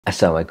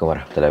Assalamualaikum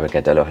warahmatullahi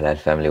wabarakatuh. Hello Halal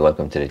family,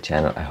 welcome to the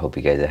channel. I hope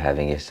you guys are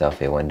having yourself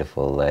a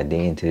wonderful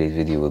day. In today's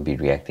video, we'll be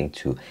reacting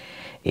to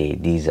a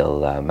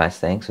diesel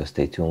Mustang, so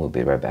stay tuned. We'll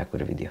be right back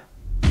with a video.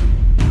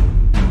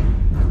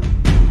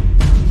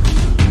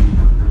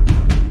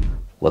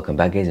 Welcome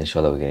back guys.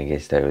 Inshallah, we're going to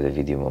get started with the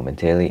video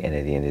momentarily, and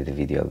at the end of the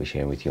video, I'll be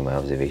sharing with you my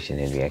observation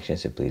and reaction,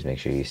 so please make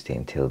sure you stay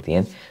until the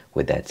end.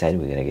 With that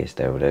said, we're going to get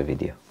started with our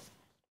video.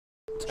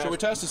 Should we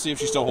test to see if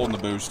she's still holding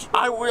the boost?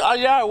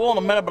 Yeah, I will in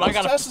a minute, but I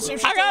gotta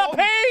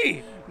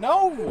pee.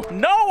 No,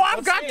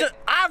 I've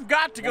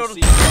got to go to.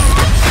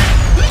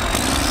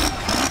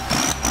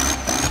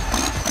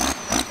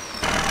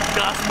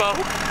 Gosmo.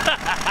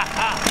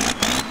 I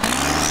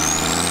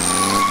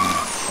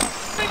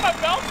think my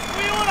belt's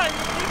squealing. I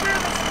keep hearing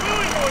the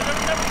squealing noise.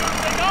 I'm never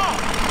gonna take off.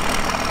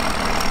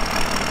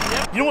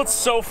 Yep. You know what's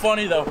so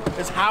funny though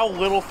is how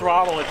little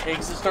throttle it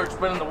takes to start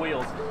spinning the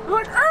wheels. You're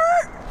like,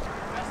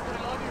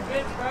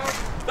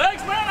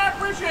 thanks, man. I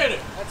appreciate it.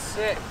 That's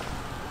sick.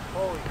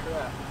 Holy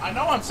crap. I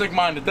know I'm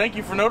sick-minded. Thank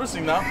you for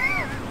noticing, though.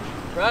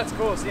 Bro, that's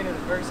cool seeing it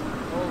in person.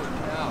 Holy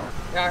cow.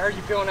 Yeah, I heard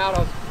you peeling out.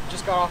 I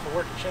just got off of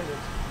work at Shindig.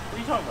 What are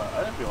you talking about?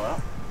 I didn't peel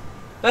out.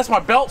 That's my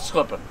belt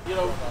slipping. You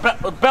know,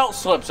 belt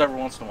slips every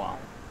once in a while.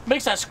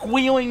 Makes that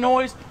squealing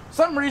noise. For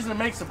some reason, it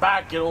makes the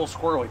back get a little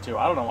squirrely, too.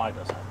 I don't know why it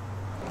does that.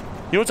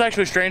 You know what's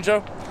actually strange,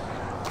 though?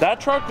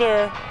 That truck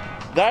there,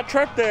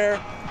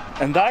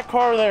 and that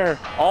car there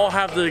all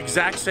have the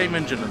exact same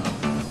engine in them.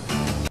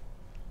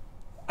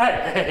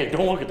 Hey,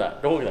 don't look at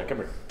that. Don't look at that. Come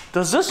here.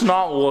 Does this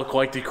not look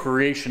like the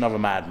creation of a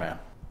madman?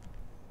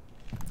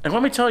 And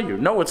let me tell you,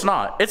 no, it's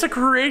not. It's a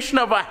creation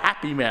of a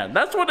happy man.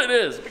 That's what it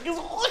is. Because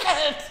look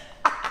at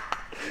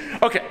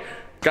it. Okay,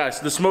 guys,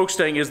 the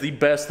Smokestang is the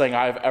best thing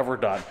I've ever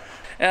done.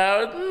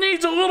 It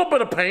needs a little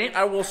bit of paint,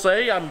 I will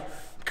say. I'm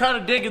kind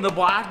of digging the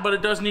black, but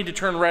it does need to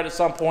turn red at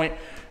some point.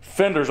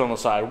 Fenders on the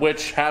side,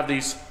 which have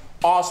these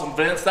awesome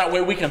vents. That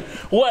way we can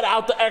let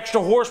out the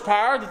extra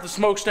horsepower that the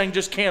Smokestang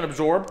just can't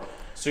absorb.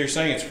 So you're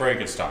saying it's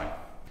Frankenstein?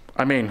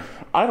 I mean,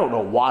 I don't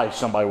know why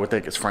somebody would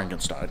think it's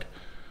Frankenstein.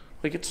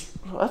 Like,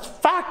 that's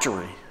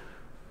factory.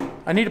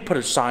 I need to put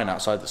a sign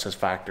outside that says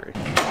factory.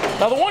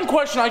 Now, the one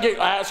question I get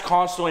asked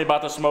constantly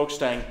about the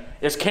Smokestang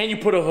is, can you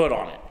put a hood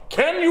on it?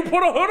 Can you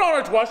put a hood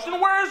on it,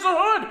 question? Where is the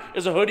hood?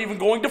 Is the hood even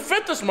going to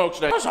fit the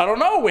Smokestang? I don't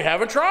know, we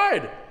haven't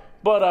tried.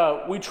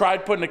 But we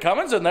tried putting the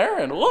Cummins in there,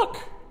 and look,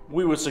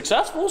 we were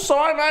successful, so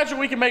I imagine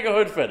we can make a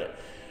hood fit it.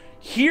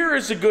 Here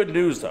is the good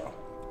news, though.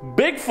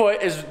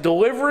 Bigfoot is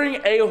delivering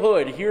a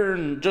hood here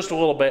in just a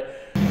little bit.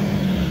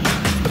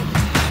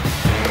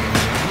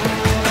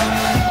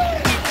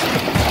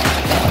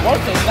 What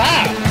is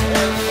that?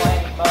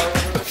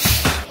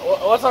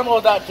 Let's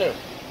unload that too.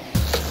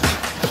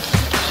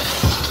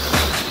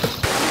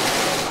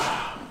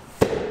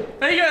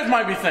 Now you guys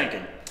might be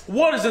thinking,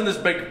 what is in this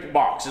big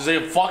box? Is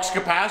it a flux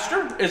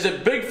capacitor? Is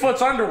it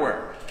Bigfoot's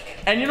underwear?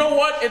 And you know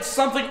what? It's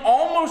something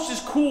almost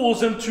as cool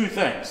as them two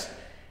things.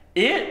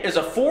 It is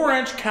a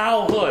 4-inch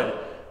cowl hood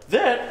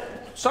that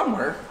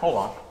somewhere, hold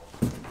on.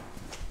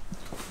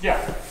 Yeah,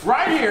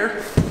 right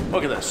here,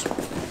 look at this.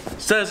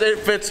 Says it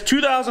fits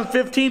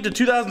 2015 to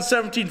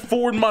 2017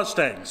 Ford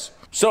Mustangs.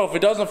 So if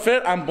it doesn't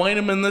fit, I'm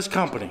blaming them in this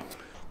company.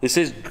 It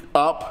says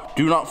up,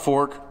 do not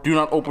fork, do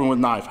not open with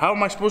knife. How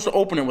am I supposed to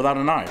open it without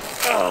a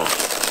knife? Oh.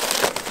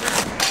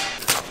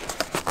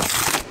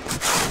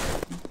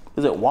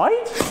 Is it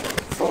white?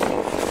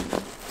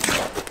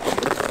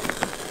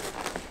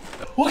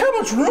 Look how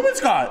much room it's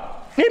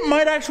got. It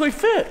might actually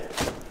fit.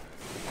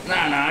 Nah,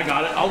 I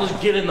got it. I'll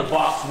just get in the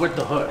box with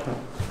the hood.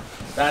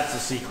 That's the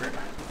secret.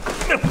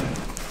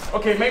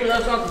 Okay, maybe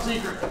that's not the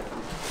secret.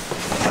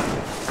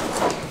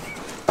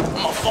 I'm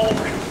gonna fold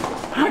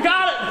it. I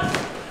got it.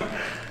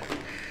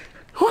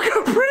 Look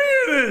how pretty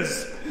it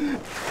is.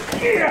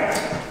 Yeah.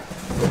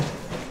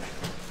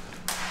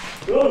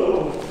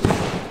 Oh.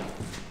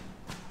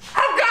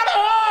 I've got a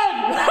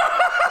hood.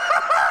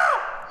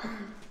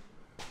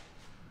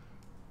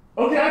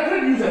 Okay, I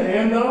could use a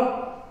hand though.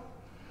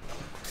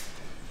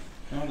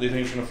 Well, do you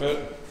think it's gonna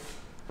fit?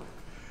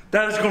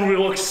 That is gonna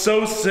look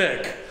so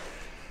sick.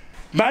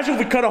 Imagine if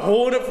we cut a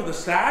hole in it for the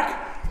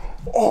stack.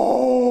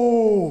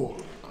 Oh!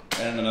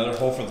 And another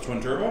hole for the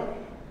twin turbo?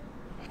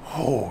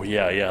 Oh,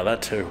 yeah,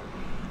 that too.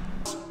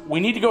 We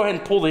need to go ahead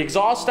and pull the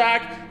exhaust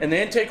stack and the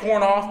intake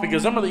horn off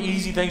because them are the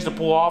easy things to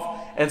pull off,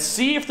 and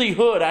see if the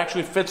hood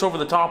actually fits over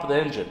the top of the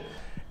engine.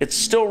 It's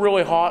still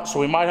really hot, so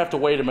we might have to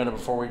wait a minute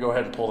before we go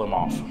ahead and pull them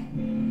off.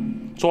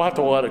 So we'll have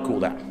to let it cool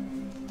down.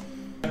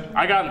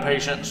 I got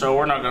impatient, so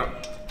we're not gonna.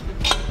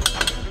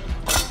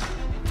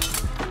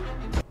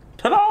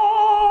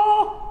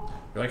 Ta-da!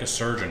 You're like a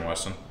surgeon,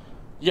 Weston.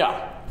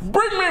 Yeah.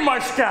 Bring me my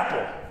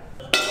scalpel!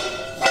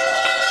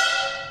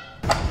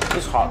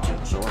 It's hot too,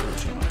 so we're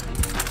just gonna.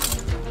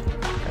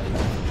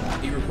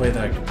 You ever play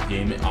that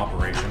game,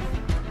 Operation?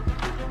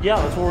 Yeah,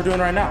 that's what we're doing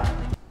right now.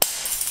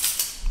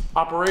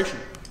 Operation.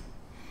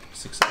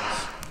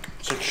 Success.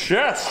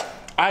 Success!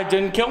 I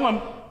didn't kill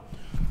him.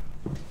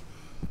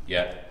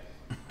 Yet.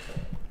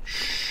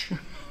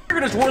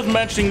 It's worth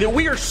mentioning that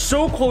we are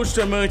so close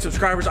to 1 million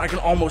subscribers, I can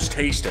almost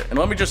taste it. And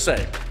let me just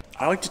say,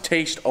 I like to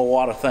taste a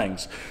lot of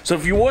things. So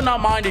if you would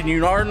not mind and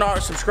you are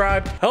not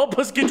subscribed, help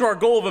us get to our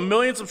goal of 1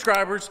 million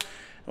subscribers.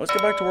 Let's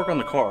get back to work on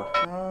the car.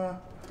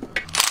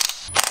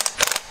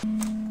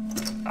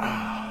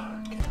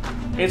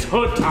 It's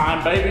hood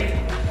time, baby.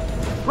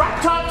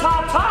 Right,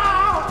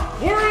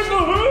 top. We're in the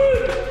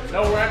hood.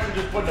 No, we're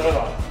actually just putting the hood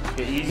on.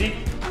 Okay, easy.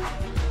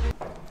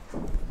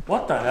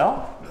 What the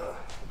hell?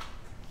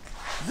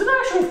 Does it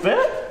actually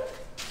fit?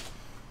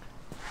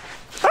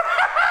 It's got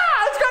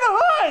a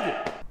hood!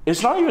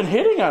 It's not even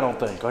hitting, I don't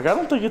think. Like, I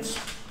don't think it's...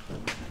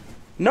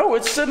 No,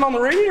 it's sitting on the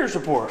radiator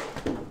support.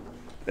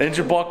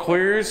 Engine block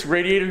clears,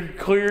 radiator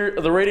clear,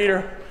 the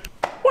radiator...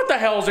 What the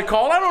hell is it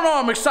called? I don't know,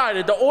 I'm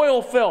excited. The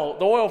oil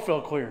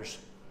fill clears.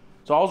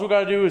 So all we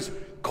gotta do is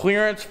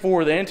clearance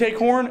for the intake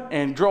horn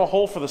and drill a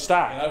hole for the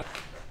stack.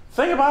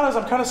 Thing about it is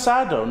I'm kind of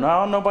sad though.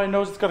 Now nobody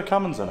knows it's got a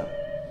Cummins in it.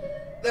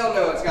 They'll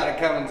know it's got a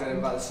Cummins in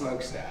it by the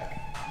smokestack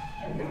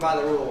and by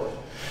the roar.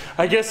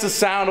 I guess the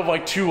sound of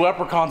like 2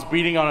 leprechauns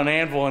beating on an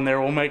anvil in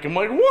there will make him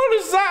like, what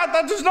is that?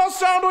 That does not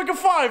sound like a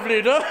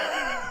 5-liter.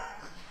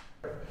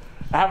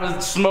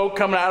 Having smoke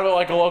coming out of it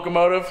like a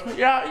locomotive.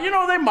 Yeah, you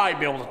know, they might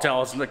be able to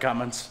tell us in the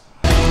Cummins.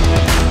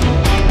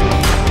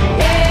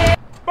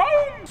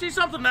 Boom! See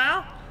something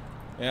now?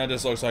 Yeah,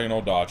 this looks like an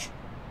old Dodge.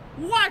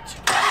 What?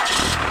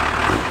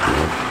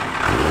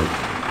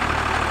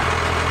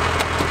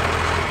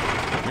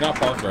 You're not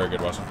parked very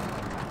good, Wesson.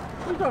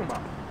 What are you talking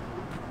about?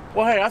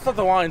 Well, hey, I thought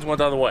the lines went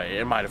the other way,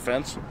 in my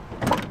defense.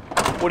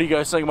 What do you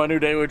guys think of my new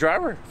daily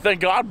driver?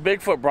 Thank God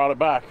Bigfoot brought it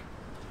back.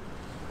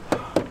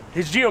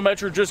 His Geo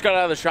Metro just got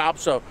out of the shop,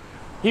 so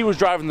he was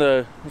driving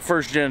the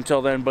first gen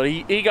until then, but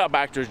he got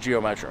back to his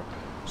Geo Metro.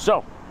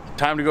 So,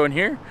 time to go in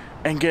here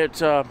and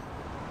get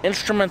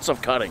instruments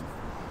of cutting.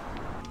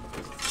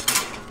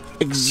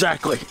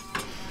 Exactly.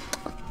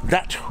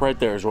 That right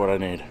there is what I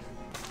need.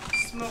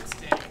 Smoke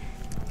sting.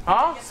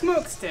 Huh?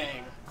 Smoke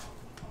sting.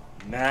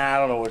 Nah, I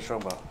don't know what you're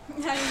talking about.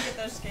 How do you get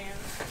those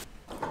scans?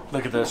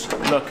 Look at this.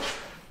 Look.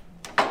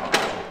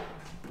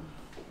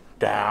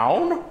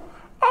 Down,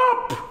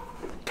 up,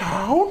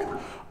 down,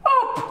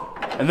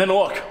 up. And then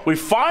look, we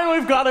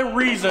finally got a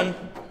reason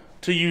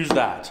to use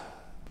that.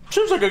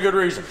 Seems like a good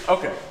reason.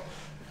 Okay.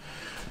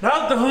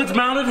 Now that the hood's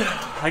mounted,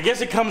 I guess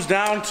it comes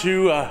down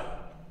to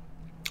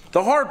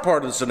the hard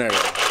part of the scenario.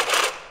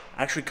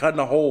 Actually cutting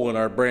a hole in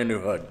our brand new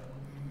hood.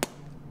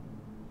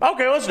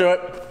 Okay, let's do it.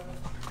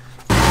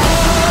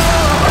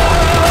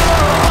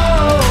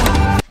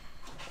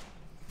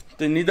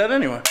 Didn't need that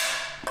anyway.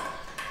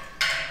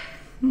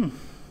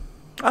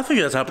 I think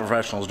that's how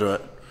professionals do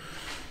it.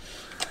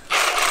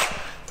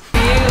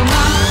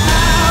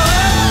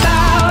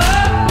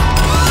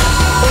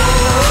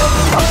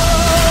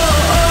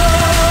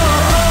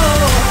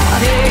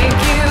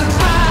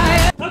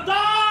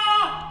 Ta-da!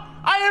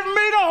 I have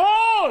made a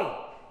hole!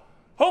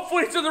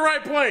 Hopefully it's in the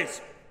right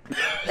place.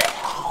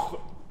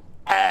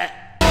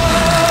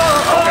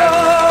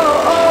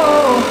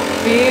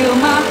 Feel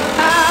my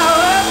power.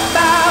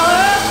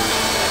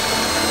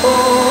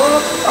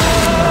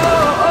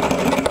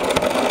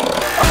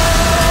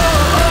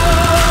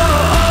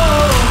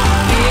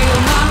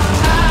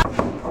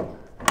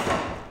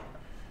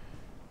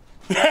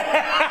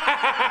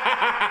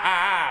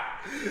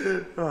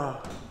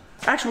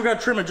 Actually, we gotta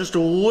trim it just a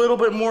little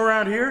bit more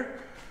around here.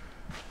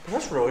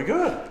 That's really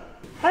good.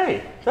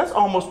 Hey, that's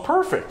almost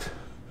perfect.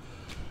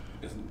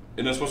 Isn't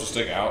it supposed to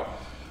stick out?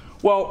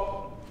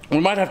 Well, we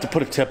might have to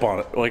put a tip on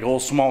it, like a little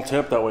small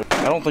tip, that way.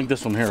 I don't think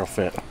this one here will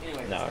fit.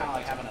 Anyway, no. It's kind of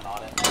like having an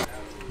audit.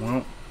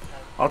 Well,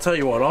 I'll tell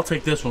you what, I'll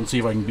take this one and see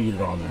if I can beat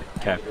it on there.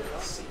 Okay.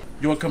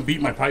 You wanna come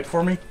beat my pipe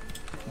for me?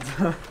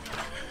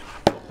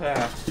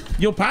 Pass.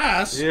 You'll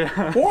pass?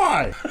 Yeah.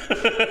 Why?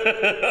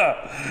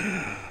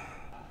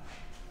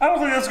 I don't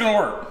think that's gonna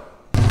work.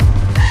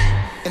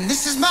 And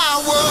this is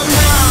my world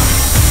now.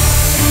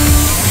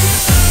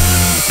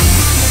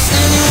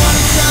 Anyone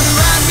who's trying to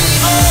write me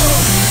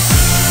off,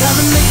 trying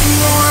to make me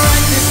wanna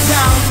write this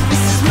down.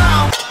 This is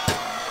my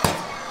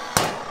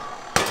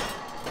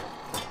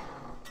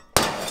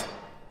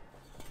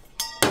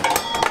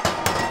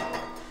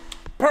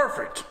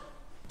Perfect.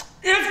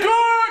 It's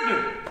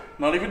good!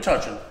 Not even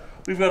touching.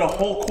 We've got a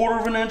whole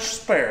 1/4 inch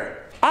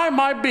spare. I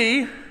might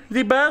be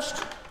the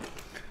best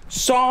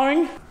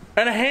sawing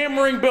and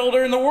hammering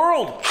builder in the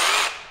world.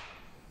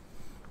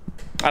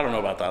 I don't know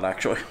about that,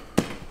 actually.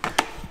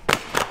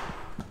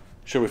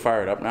 Should we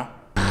fire it up now?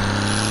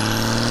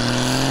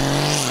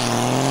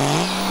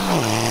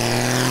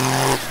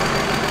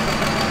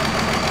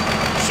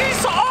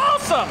 She's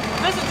awesome!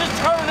 This is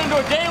just turning into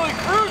a daily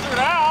cruiser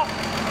now.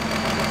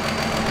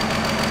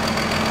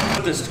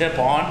 Put this tip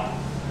on.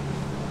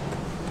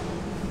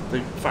 The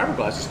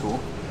fiberglass is cool.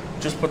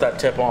 Just put that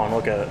tip on,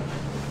 look at it.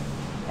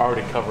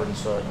 Already covered in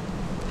soot.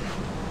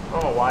 I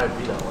don't know why it'd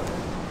be that way.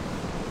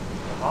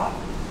 Hot?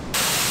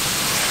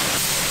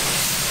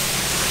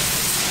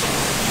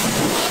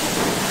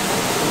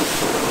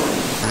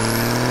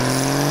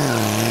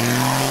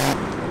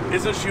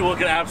 Isn't she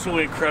looking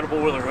absolutely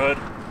incredible with her hood?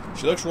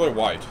 She looks really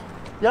white.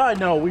 Yeah, I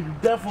know. We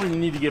definitely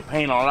need to get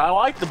paint on it. I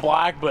like the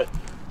black, but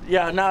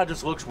yeah, now it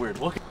just looks weird.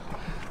 Look.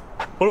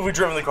 What have we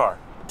driven the car?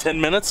 10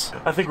 minutes?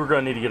 I think we're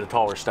gonna need to get a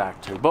taller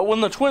stack too. But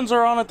when the twins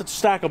are on it, the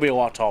stack will be a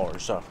lot taller,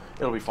 so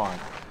it'll be fine.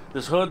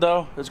 This hood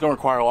though, is gonna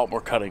require a lot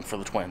more cutting for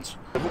the twins.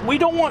 We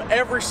don't want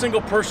every single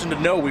person to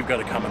know we've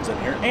got a Cummins in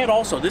here. And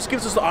also, this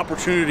gives us the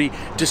opportunity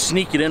to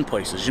sneak it in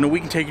places. You know,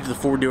 we can take you to the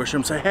Ford dealership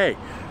and say, hey,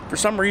 for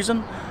some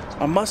reason,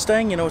 my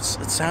Mustang, you know, it's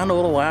sounding a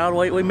little loud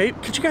lately. Maybe,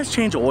 could you guys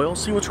change oil,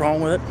 see what's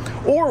wrong with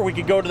it? Or we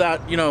could go to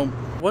that, you know,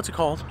 what's it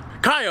called?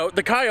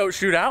 The coyote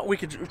shootout. We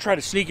could try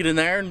to sneak it in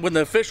there, and when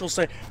the officials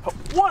say,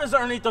 what is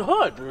underneath the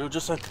hood? We'll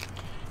just say,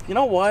 you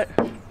know what,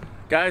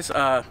 guys,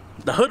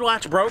 the hood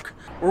latch broke.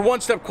 We're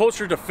one step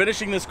closer to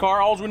finishing this car.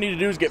 All we need to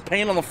do is get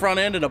paint on the front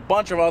end and a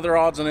bunch of other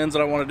odds and ends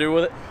that I want to do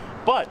with it.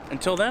 But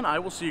until then, I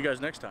will see you guys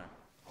next time.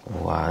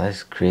 Wow,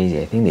 that's crazy.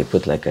 I think they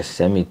put like a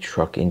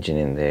semi-truck engine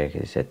in there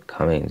because it said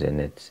Cummins,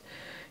 and it's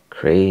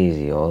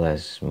crazy. All that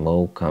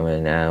smoke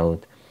coming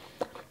out.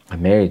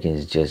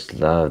 Americans just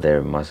love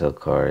their muscle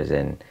cars,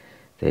 and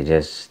they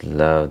just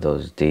love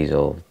those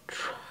diesel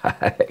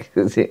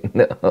trucks, you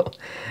know.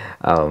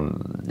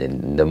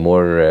 The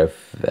more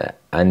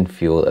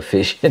unfuel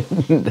efficient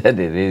that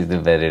it is, the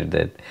better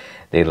that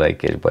they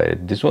like it.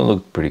 But this one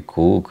looked pretty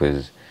cool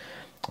because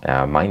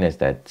minus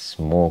that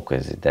smoke,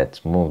 because that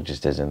smoke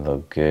just doesn't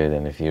look good.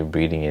 And if you're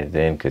breathing it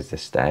in because the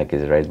stack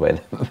is right by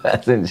the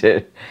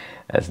passenger,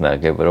 that's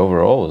not good. But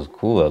overall, it was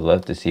cool. I'd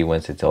love to see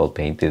once it's all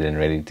painted and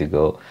ready to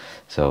go.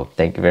 So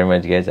thank you very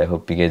much, guys. I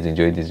hope you guys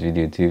enjoyed this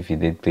video too. If you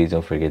did, please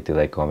don't forget to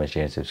like, comment,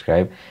 share, and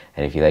subscribe.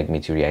 And if you'd like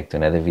me to react to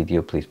another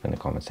video, please put in the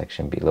comment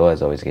section below.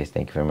 As always, guys,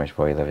 thank you very much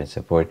for your love and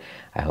support.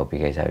 I hope you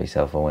guys have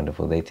yourself a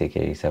wonderful day. Take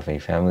care of yourself and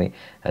your family.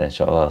 And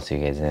inshallah, I'll see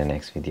you guys in the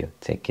next video.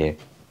 Take care.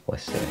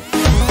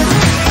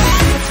 Wassalam.